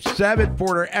 105.7.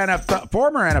 Former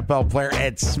NFL player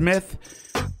Ed Smith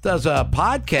does a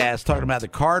podcast talking about the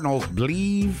Cardinals.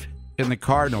 Believe in the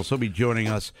Cardinals. He'll be joining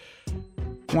us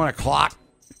 1 o'clock.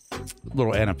 A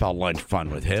little NFL lunch fun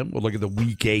with him. We'll look at the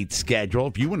Week 8 schedule.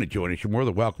 If you want to join us, you're more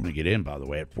than welcome to get in, by the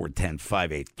way, at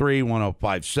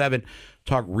 410-583-1057.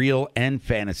 Talk real and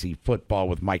fantasy football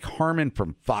with Mike Harmon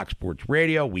from Fox Sports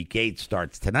Radio. Week 8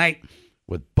 starts tonight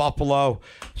with Buffalo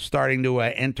starting to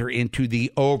enter into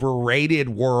the overrated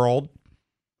world.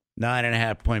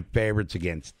 9.5-point favorites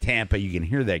against Tampa. You can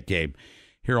hear that game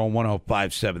here on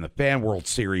 105.7 The Fan. World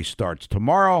Series starts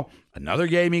tomorrow. Another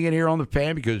game you can hear on The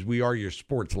Fan because we are your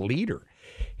sports leader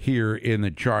here in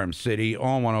the Charm City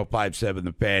on 105.7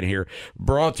 The Fan here.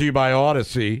 Brought to you by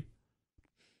Odyssey.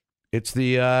 It's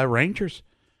the Rangers.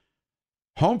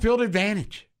 Home field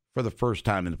advantage for the first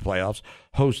time in the playoffs,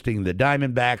 hosting the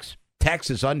Diamondbacks.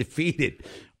 Texas undefeated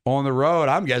on the road.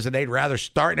 I'm guessing they'd rather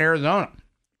start in Arizona,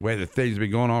 the way the things have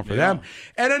been going on for them.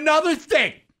 And another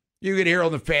thing you can hear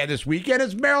on The Fan this weekend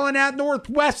is Maryland at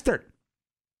Northwestern.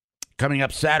 Coming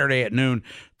up Saturday at noon,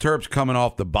 Terps coming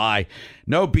off the bye.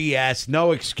 No BS,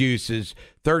 no excuses,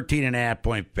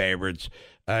 13.5-point favorites.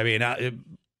 I mean,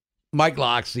 Mike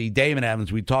Loxley, Damon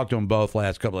Evans, we talked to them both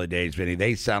last couple of days, Vinny.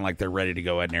 They sound like they're ready to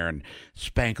go in there and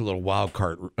spank a little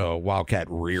Wildcat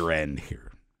rear end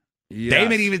here. Yes.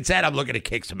 Damon even said, I'm looking to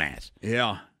kick some ass.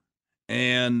 Yeah.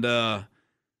 And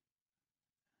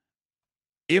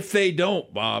if they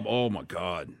don't, Bob, oh, my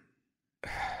God.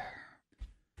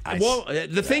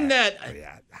 The thing that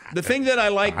I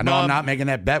like, I know Bob, I'm not making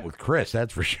that bet with Chris,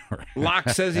 that's for sure. Locke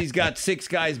says he's got 6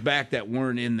 guys back that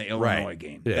weren't in the Illinois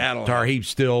game. Yeah. Tarheeb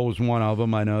Still was one of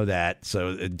them. I know that. So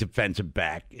a defensive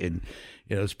back and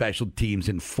special teams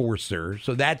enforcer.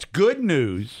 So that's good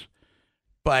news.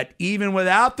 But even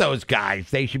without those guys,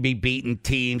 they should be beating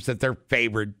teams that they're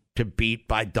favored to beat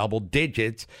by double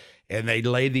digits. And they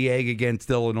laid the egg against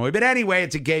Illinois. But anyway,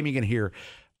 it's a game you can hear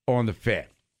on The Fan.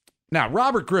 Now,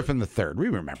 Robert Griffin III, we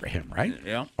remember him, right?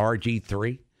 Yeah.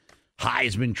 RG3,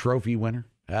 Heisman Trophy winner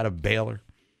out of Baylor.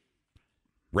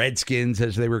 Redskins,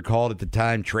 as they were called at the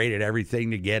time, traded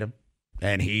everything to get him.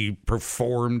 And he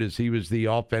performed as he was the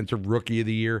offensive rookie of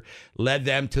the year, led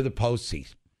them to the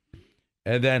postseason.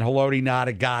 And then Haloti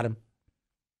Ngata got him.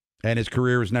 And his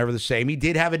career was never the same. He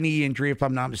did have a knee injury, if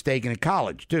I'm not mistaken, in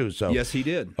college, too. So yes, he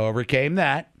did. Overcame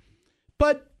that.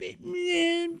 But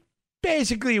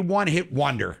basically a one-hit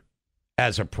wonder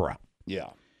as a pro. Yeah.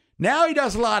 Now he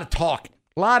does a lot of talking,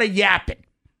 a lot of yapping.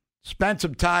 Spent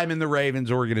some time in the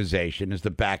Ravens organization as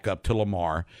the backup to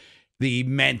Lamar, the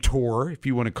mentor, if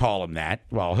you want to call him that.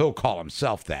 Well, he'll call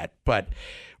himself that. But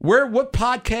what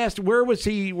podcast,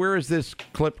 where is this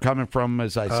clip coming from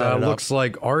as I set it up? Looks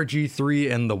like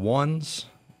RG3 and the Ones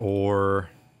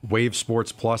or Wave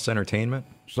Sports Plus Entertainment.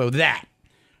 So that.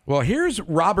 Well, here's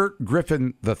Robert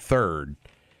Griffin III.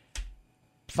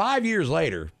 5 years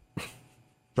later,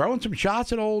 throwing some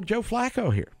shots at old Joe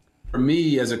Flacco here. For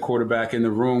me, as a quarterback in the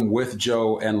room with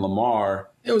Joe and Lamar,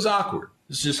 it was awkward.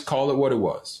 Let's just call it what it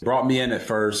was. Brought me in at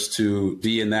first to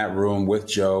be in that room with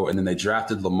Joe, and then they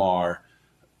drafted Lamar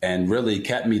and really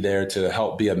kept me there to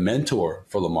help be a mentor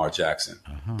for Lamar Jackson.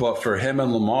 Uh-huh. But for him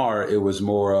and Lamar, it was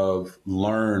more of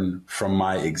learn from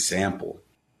my example.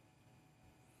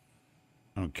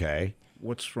 Okay.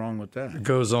 What's wrong with that? It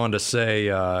goes on to say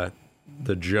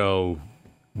the Joe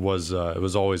was it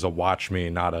was always a watch me,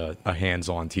 not a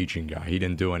hands-on teaching guy. He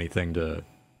didn't do anything to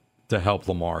help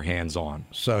Lamar hands-on.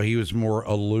 So he was more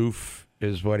aloof,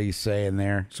 is what he's saying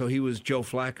there. So he was Joe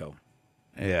Flacco.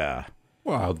 Yeah.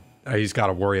 Well, he's got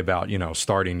to worry about,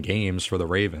 starting games for the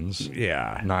Ravens.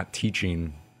 Yeah. Not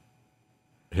teaching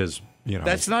his,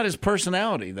 That's not his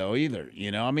personality, though, either.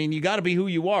 I mean, you got to be who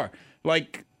you are.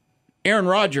 Like, Aaron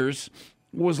Rodgers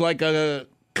was like a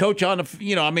coach on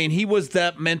he was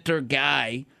that mentor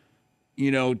guy,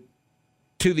 to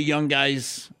the young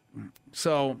guys.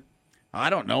 So, I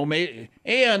don't know. Maybe,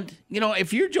 and,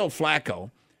 if you're Joe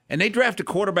Flacco and they draft a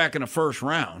quarterback in the first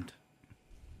round,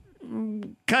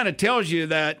 kind of tells you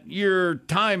that your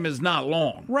time is not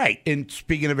long. Right. And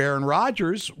speaking of Aaron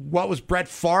Rodgers, what was Brett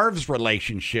Favre's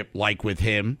relationship like with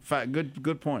him?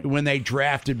 Good point. When they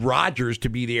drafted Rodgers to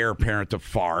be the heir apparent of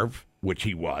Favre, which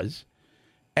he was,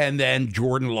 and then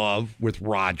Jordan Love with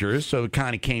Rodgers, so it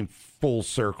kind of came full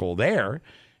circle there.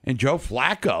 And Joe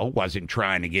Flacco wasn't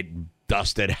trying to get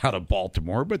dusted out of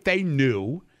Baltimore, but they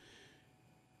knew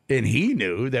And he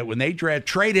knew that when they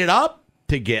traded up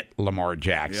to get Lamar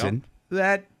Jackson,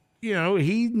 that,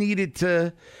 he needed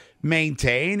to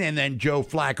maintain. And then Joe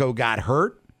Flacco got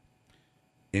hurt.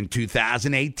 In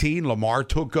 2018, Lamar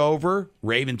took over.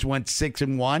 Ravens went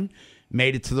 6-1,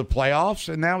 made it to the playoffs,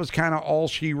 and that was kind of all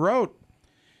she wrote.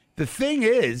 The thing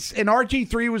is, and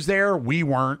RG3 was there, we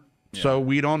weren't, so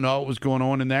we don't know what was going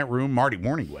on in that room. Marty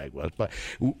Morningweg was, but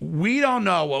we don't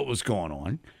know what was going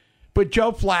on. But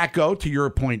Joe Flacco, to your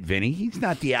point, Vinny, he's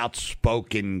not the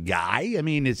outspoken guy. I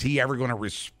mean, is he ever going to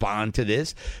respond to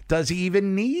this? Does he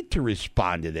even need to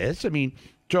respond to this? I mean,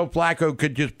 Joe Flacco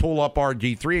could just pull up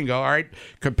RG3 and go, all right,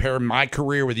 compare my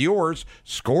career with yours.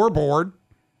 Scoreboard.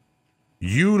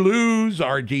 You lose,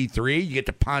 RG3. You get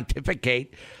to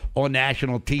pontificate on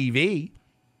national TV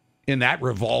in that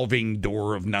revolving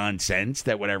door of nonsense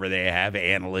that whatever they have,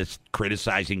 analysts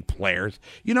criticizing players.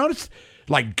 You notice,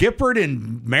 like Gifford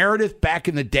and Meredith back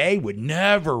in the day would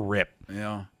never rip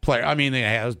player. I mean, they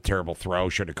had a terrible throw,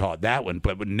 should have caught that one,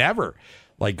 but would never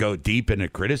go deep into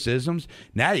criticisms.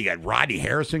 Now you got Rodney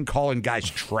Harrison calling guys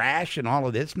trash and all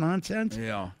of this nonsense.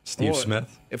 Yeah. Steve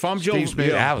Smith. If I'm Joe Steve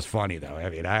Smith, that was funny, though. I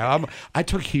mean, I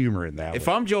took humor in that. If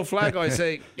I'm Joe Flacco, I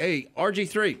say, hey,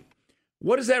 RG3,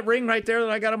 what is that ring right there that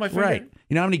I got on my finger? Right.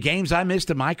 You know how many games I missed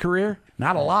in my career?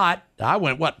 Not a lot. I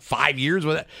went, 7 years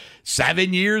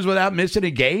without missing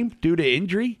a game due to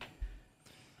injury?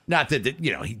 Not that,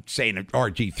 he's saying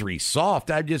RG3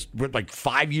 soft. I just,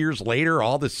 5 years later,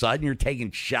 all of a sudden you're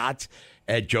taking shots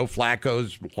at Joe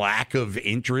Flacco's lack of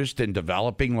interest in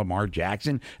developing Lamar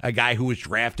Jackson, a guy who was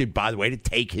drafted, by the way, to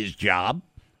take his job,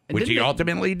 which he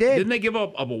ultimately did. Didn't they give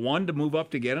up a one to move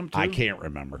up to get him, too? I can't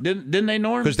remember. Didn't they,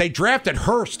 Norm? Because they drafted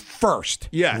Hurst first.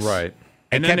 Yes. Right.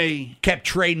 And then they kept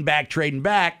trading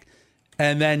back,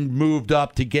 and then moved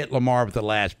up to get Lamar with the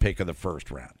last pick of the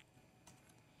first round.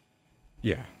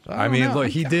 Yeah. I mean, look,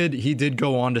 he did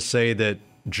go on to say that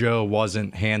Joe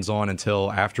wasn't hands-on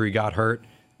until after he got hurt,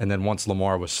 and then once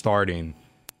Lamar was starting,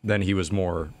 then he was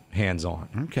more hands-on.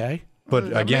 Okay.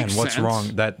 But again, what's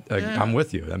wrong? I'm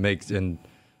with you. That makes in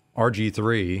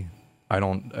RG3, I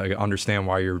don't understand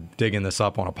why you're digging this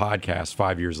up on a podcast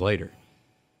 5 years later.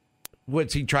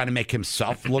 What's he trying to make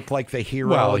himself look like the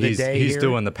hero well, of the day? He's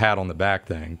doing the pat on the back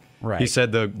thing. Right. He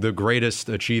said the greatest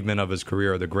achievement of his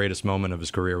career, the greatest moment of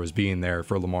his career was being there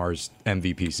for Lamar's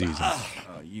MVP season.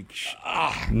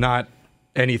 Not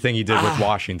anything he did with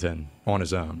Washington on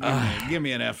his own. Give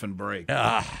me an effing break.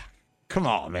 Come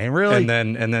on, man, really?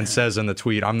 And then says in the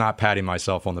tweet, I'm not patting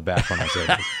myself on the back when I say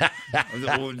this.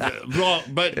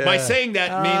 But by saying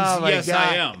that means yes, God.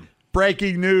 I am.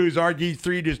 Breaking news,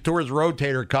 RG3 just tore his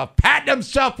rotator cuff, patting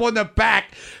himself on the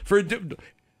back for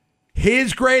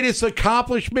his greatest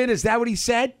accomplishment. Is that what he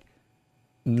said?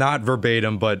 Not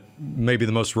verbatim, but maybe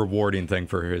the most rewarding thing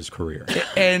for his career.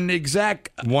 And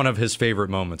one of his favorite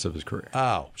moments of his career.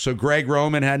 Oh, so Greg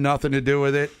Roman had nothing to do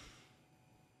with it?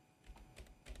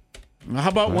 How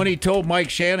about when he told Mike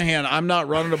Shanahan, I'm not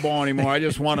running the ball anymore, I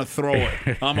just want to throw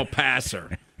it. I'm a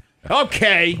passer.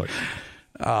 Okay.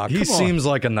 He seems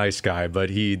like a nice guy,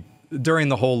 but during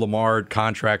the whole Lamar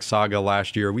contract saga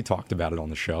last year, we talked about it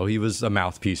on the show. He was a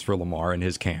mouthpiece for Lamar in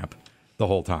his camp the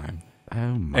whole time.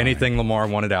 Oh my. Anything Lamar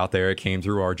wanted out there, it came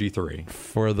through RG3.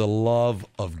 For the love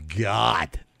of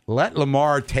God, let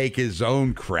Lamar take his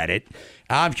own credit.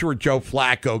 I'm sure Joe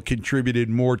Flacco contributed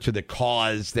more to the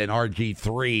cause than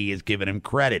RG3 is giving him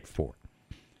credit for.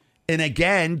 And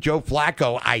again, Joe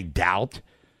Flacco, I doubt.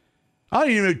 I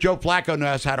don't even know if Joe Flacco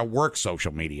knows how to work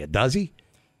social media, does he?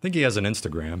 I think he has an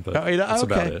Instagram, but that's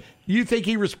about it. You think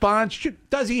he responds?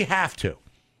 Does he have to?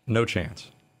 No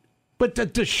chance. But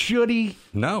should he?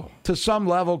 No. To some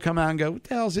level, come out and go, what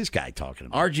the hell is this guy talking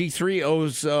about? RG3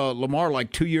 owes Lamar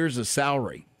like 2 years of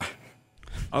salary.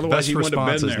 Otherwise, he wouldn't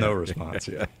have been there. No response.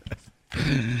 Yeah.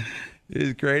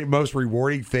 His great, most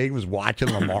rewarding thing was watching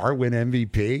Lamar win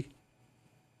MVP.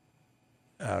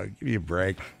 Give me a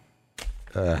break.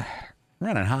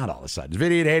 Running hot all of a sudden.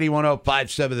 Vinny at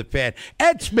 81057 The Fan.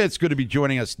 Ed Smith's going to be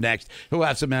joining us next. He'll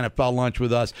have some NFL lunch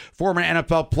with us. Former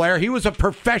NFL player. He was a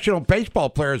professional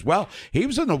baseball player as well. He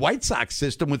was in the White Sox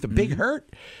system with the Big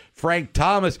Hurt. Frank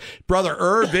Thomas, brother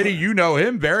Irv, Vinny, you know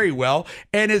him very well.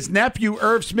 And his nephew,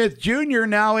 Irv Smith Jr.,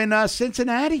 now in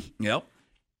Cincinnati. Yep.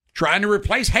 Trying to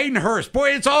replace Hayden Hurst. Boy,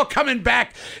 it's all coming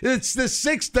back. It's the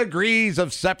 6 degrees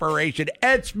of separation.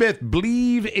 Ed Smith,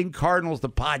 Believe in Cardinals, the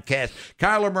podcast.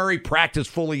 Kyler Murray practiced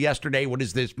fully yesterday. What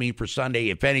does this mean for Sunday,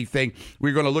 if anything?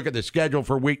 We're going to look at the schedule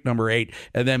for week number 8,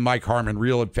 and then Mike Harmon,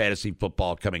 Real and Fantasy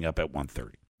Football, coming up at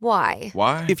 1:30. Why?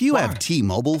 Why? If you have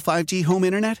T-Mobile 5G home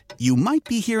internet, you might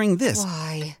be hearing this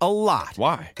Why? a lot.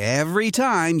 Why? Every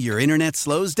time your internet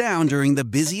slows down during the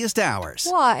busiest hours.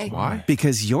 Why? Why?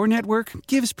 Because your network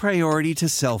gives priority to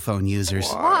cell phone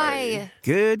users. Why?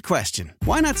 Good question.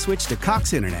 Why not switch to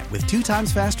Cox Internet with 2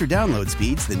 times faster download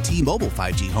speeds than T-Mobile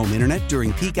 5G home internet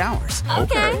during peak hours?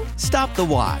 Okay. Stop the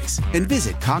whys and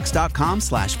visit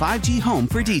cox.com/5G home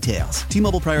for details.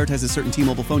 T-Mobile prioritizes certain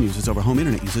T-Mobile phone users over home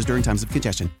internet users during times of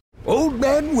congestion. Old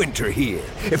Man Winter here.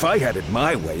 If I had it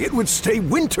my way, it would stay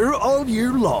winter all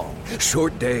year long.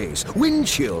 Short days, wind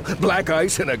chill, black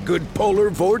ice, and a good polar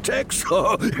vortex.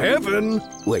 Oh, heaven.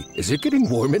 Wait, is it getting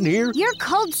warm in here? Your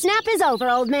cold snap is over,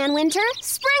 Old Man Winter.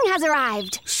 Spring has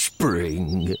arrived.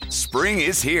 Spring. Spring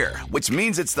is here, which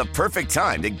means it's the perfect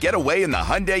time to get away in the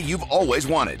Hyundai you've always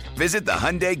wanted. Visit the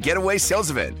Hyundai Getaway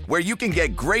Sales Event, where you can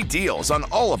get great deals on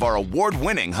all of our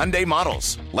award-winning Hyundai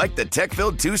models, like the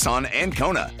tech-filled Tucson and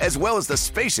Kona, as well as the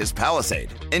spacious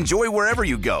Palisade. Enjoy wherever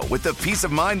you go with the peace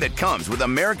of mind that comes with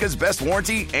America's best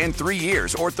warranty and 3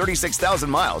 years or 36,000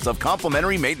 miles of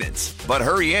complimentary maintenance. But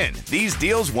hurry in, these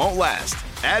deals won't last.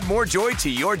 Add more joy to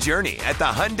your journey at the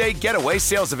Hyundai Getaway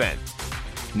Sales Event.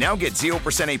 Now get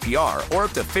 0% APR or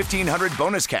up to $1,500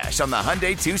 bonus cash on the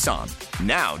Hyundai Tucson.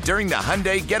 Now, during the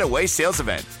Hyundai Getaway Sales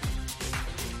Event.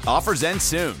 Offers end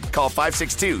soon. Call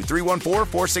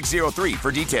 562-314-4603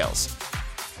 for details.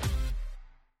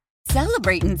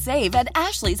 Celebrate and save at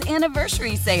Ashley's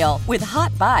Anniversary Sale. With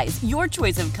Hot Buys, your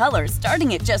choice of colors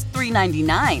starting at just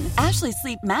 $3.99. Ashley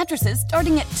Sleep mattresses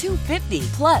starting at $2.50.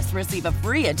 Plus, receive a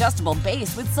free adjustable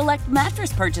base with select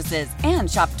mattress purchases. And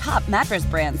shop top mattress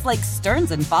brands like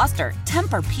Stearns & Foster,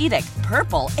 Tempur-Pedic,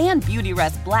 Purple, and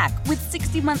Beautyrest Black with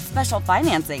 60-month special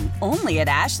financing. Only at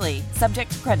Ashley.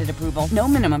 Subject to credit approval. No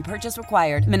minimum purchase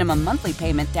required. Minimum monthly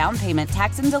payment, down payment,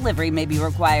 tax, and delivery may be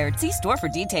required. See store for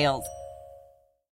details.